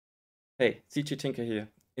Hey, CG Tinker here.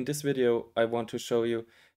 In this video, I want to show you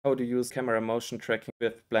how to use camera motion tracking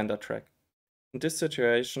with blendartrack. In this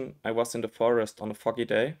situation, I was in the forest on a foggy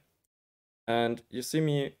day, and you see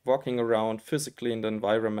me walking around physically in the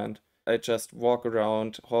environment. I just walk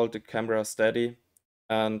around, hold the camera steady,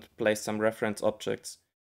 and place some reference objects.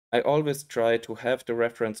 I always try to have the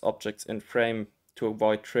reference objects in frame to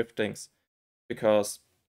avoid driftings, because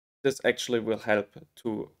this actually will help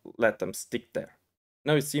to let them stick there.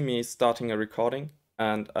 Now you see me starting a recording,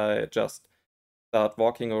 and I just start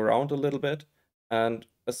walking around a little bit, and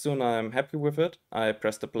as soon as I'm happy with it, I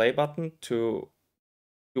press the play button to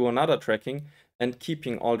do another tracking and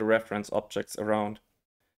keeping all the reference objects around.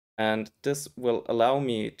 And this will allow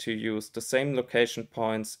me to use the same location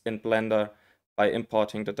points in Blender by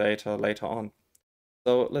importing the data later on.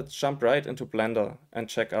 So let's jump right into Blender and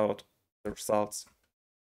check out the results.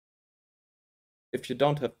 If you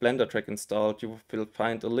don't have blendartrack installed, you will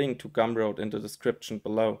find a link to Gumroad in the description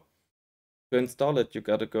below. To install it, you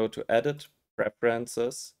gotta go to Edit,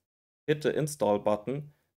 Preferences, hit the Install button,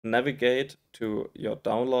 navigate to your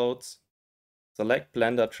downloads, select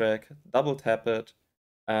blendartrack, double tap it,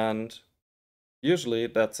 and usually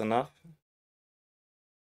that's enough.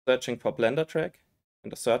 Searching for blendartrack in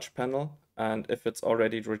the search panel, and if it's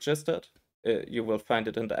already registered, you will find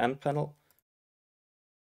it in the end panel,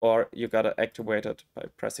 or you gotta activate it by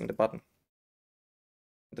pressing the button.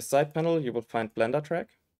 In the side panel, you will find blendartrack,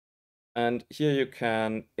 and here you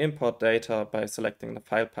can import data by selecting the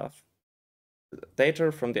file path.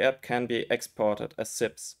 Data from the app can be exported as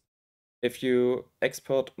zips. If you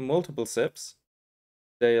export multiple zips,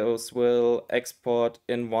 those will export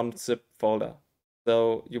in one zip folder.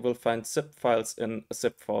 So you will find zip files in a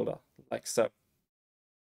zip folder, like so.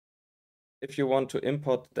 If you want to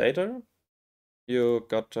import data, you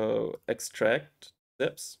got to extract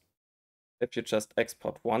zips. If you just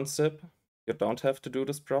export one zip, you don't have to do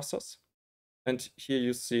this process. And here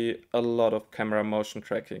you see a lot of camera motion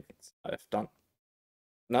tracking I've done.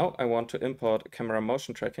 Now I want to import camera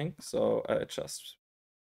motion tracking, so I just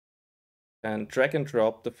can drag and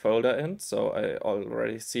drop the folder in, so I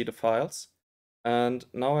already see the files. And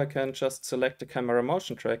now I can just select the camera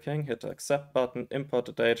motion tracking, hit the accept button, import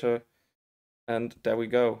the data, and there we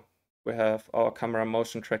go. We have our camera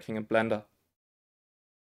motion tracking in Blender.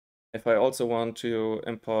 If I also want to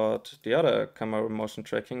import the other camera motion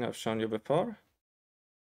tracking I've shown you before,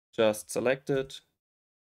 just select it,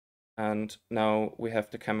 and now we have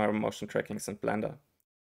the camera motion trackings in Blender.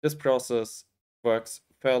 This process works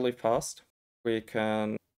fairly fast. We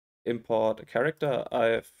can import a character.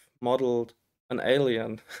 I've modeled an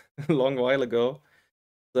alien a long while ago,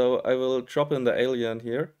 so I will drop in the alien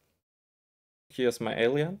here. Here's my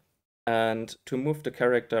alien, and to move the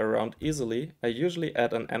character around easily, I usually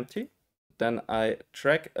add an empty. Then I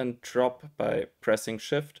drag and drop by pressing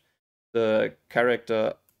Shift the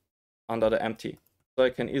character under the empty. So I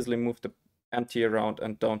can easily move the empty around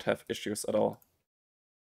and don't have issues at all.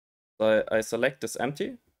 So I select this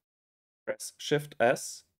empty, press Shift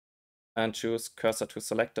S, and choose Cursor to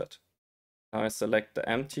Selected. Now I select the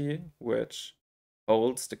empty, which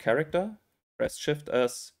holds the character, press Shift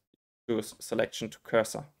S, choose Selection to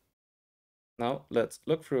Cursor. Now let's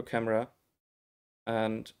look through a camera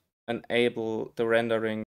and enable the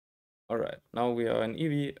rendering. Alright, now we are in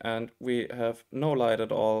eevee and we have no light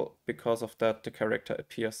at all. Because of that, the character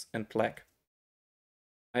appears in black.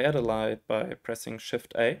 I add a light by pressing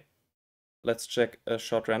Shift A. Let's check a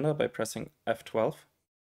short render by pressing F12.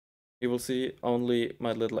 You will see only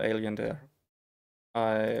my little alien there.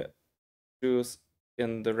 I choose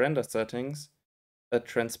in the render settings a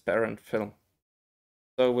transparent film.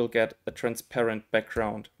 So we'll get a transparent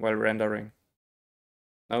background while rendering.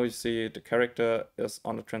 Now you see the character is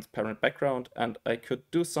on a transparent background, and I could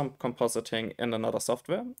do some compositing in another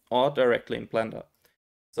software or directly in Blender.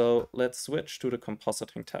 So let's switch to the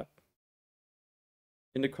compositing tab.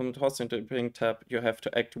 In the compositing tab, you have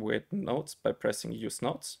to activate nodes by pressing Use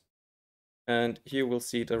Nodes. And here we'll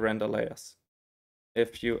see the render layers.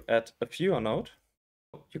 If you add a viewer node,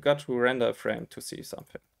 you got to render a frame to see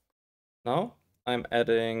something. Now I'm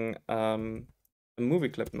adding a movie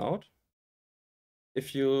clip node.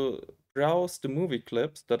 If you browse the movie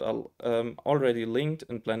clips that are already linked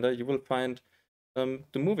in Blender, you will find the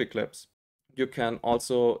movie clips. You can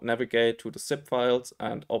also navigate to the zip files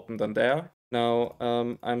and open them there. Now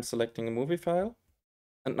I'm selecting a movie file,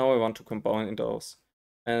 and now I want to combine those.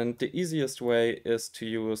 And the easiest way is to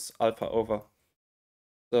use alpha over.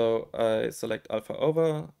 So I select alpha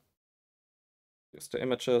over, use the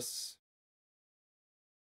images,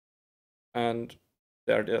 and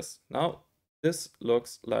there it is. Now this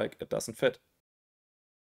looks like it doesn't fit.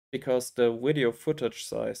 because the video footage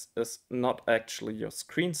size is not actually your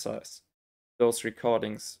screen size. Those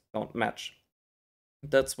recordings don't match.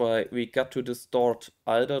 That's why we got to distort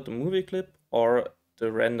either the movie clip or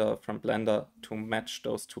the render from Blender to match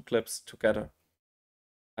those two clips together.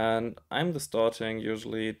 And I'm distorting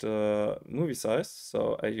usually the movie size,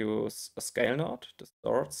 so I use a scale node,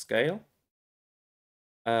 distort scale,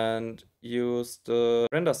 and use the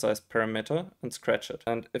render size parameter and scratch it.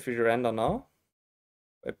 And if we render now,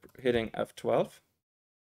 by hitting F12,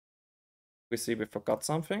 we see we forgot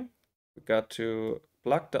something. We got to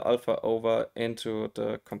plug the alpha over into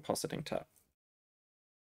the compositing tab.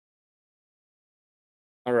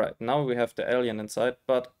 Alright, now we have the alien inside,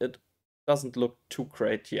 but it doesn't look too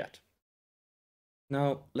great yet.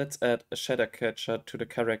 Now let's add a shader catcher to the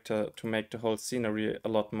character to make the whole scenery a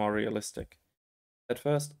lot more realistic. At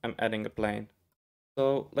first, I'm adding a plane.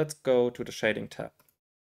 So let's go to the shading tab.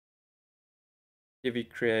 Here we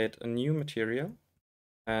create a new material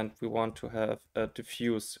and we want to have a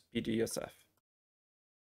diffuse BDSF.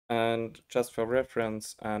 And just for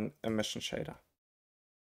reference, an emission shader.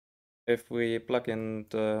 If we plug in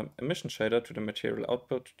the emission shader to the material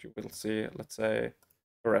output, you will see, let's say,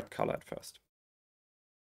 a red color at first.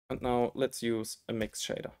 And now let's use a mix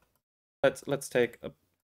shader. Let's take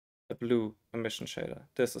a blue emission shader.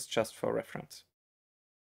 This is just for reference.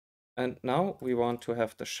 And now we want to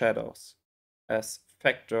have the shadows as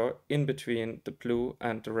factor in between the blue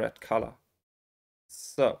and the red color.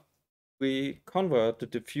 So we convert the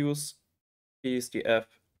diffuse BSDF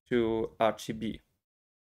to RGB.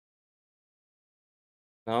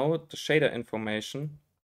 Now the shader information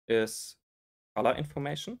is color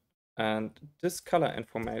information, and this color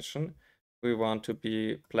information we want to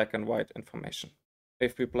be black and white information.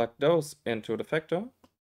 If we plug those into the factor,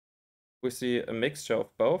 we see a mixture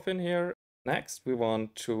of both in here. Next, we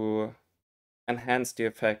want to enhance the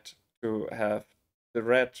effect to have the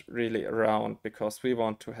red really around, because we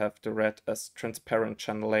want to have the red as transparent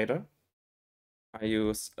channel later. I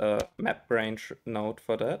use a map range node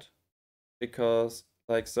for that, because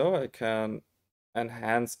like so I can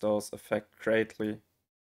enhance those effects greatly.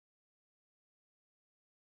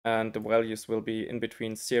 And the values will be in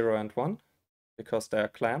between 0 and 1, because they are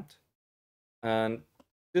clamped. And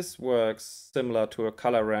this works similar to a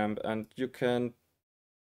color ramp, and you can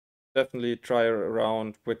definitely try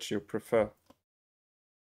around which you prefer.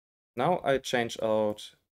 Now I change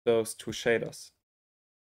out those two shaders.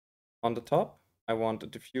 On the top, I want a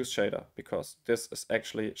diffuse shader, because this is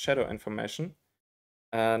actually shadow information.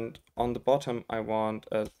 And on the bottom, I want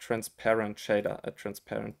a transparent shader, a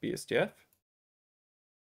transparent BSDF.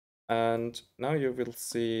 And now you will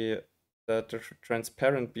see that the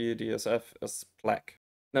transparent BDSF is black.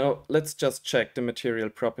 Now let's just check the material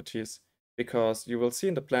properties, because you will see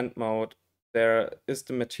in the blend mode there is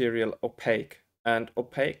the material opaque, and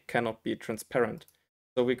opaque cannot be transparent.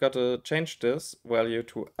 So we gotta change this value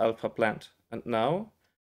to alpha blend, and now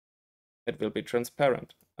it will be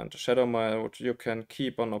transparent. And the shadow mode you can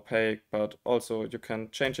keep on opaque, but also you can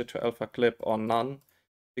change it to alpha clip or none,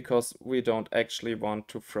 because we don't actually want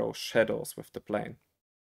to throw shadows with the plane.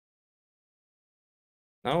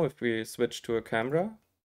 Now if we switch to a camera,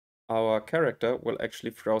 our character will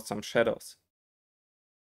actually throw some shadows,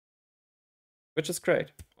 which is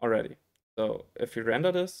great already. So if we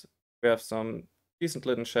render this, we have some decent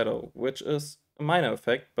little shadow, which is a minor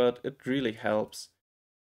effect, but it really helps.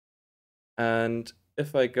 And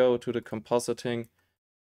if I go to the compositing,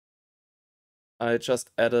 I just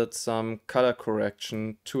added some color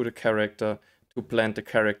correction to the character to blend the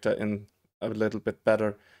character in a little bit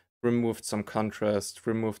better, removed some contrast,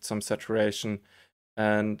 removed some saturation,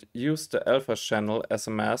 and used the alpha channel as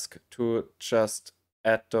a mask to just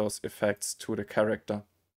add those effects to the character.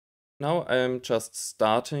 Now I'm just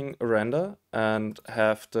starting a render and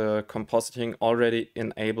have the compositing already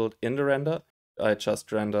enabled in the render. I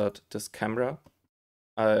just rendered this camera.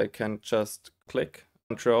 I can just click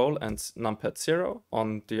Control and numpad 0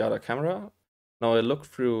 on the other camera. Now I look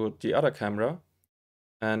through the other camera,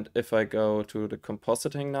 and if I go to the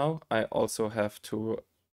compositing now, I also have to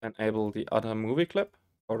enable the other movie clip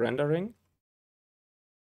for rendering.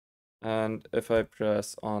 And if I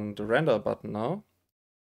press on the render button now,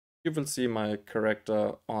 you will see my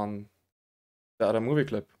character on the other movie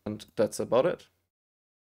clip, and that's about it.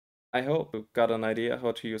 I hope you got an idea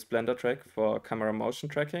how to use blendartrack for camera motion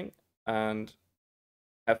tracking, and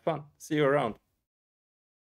have fun. See you around.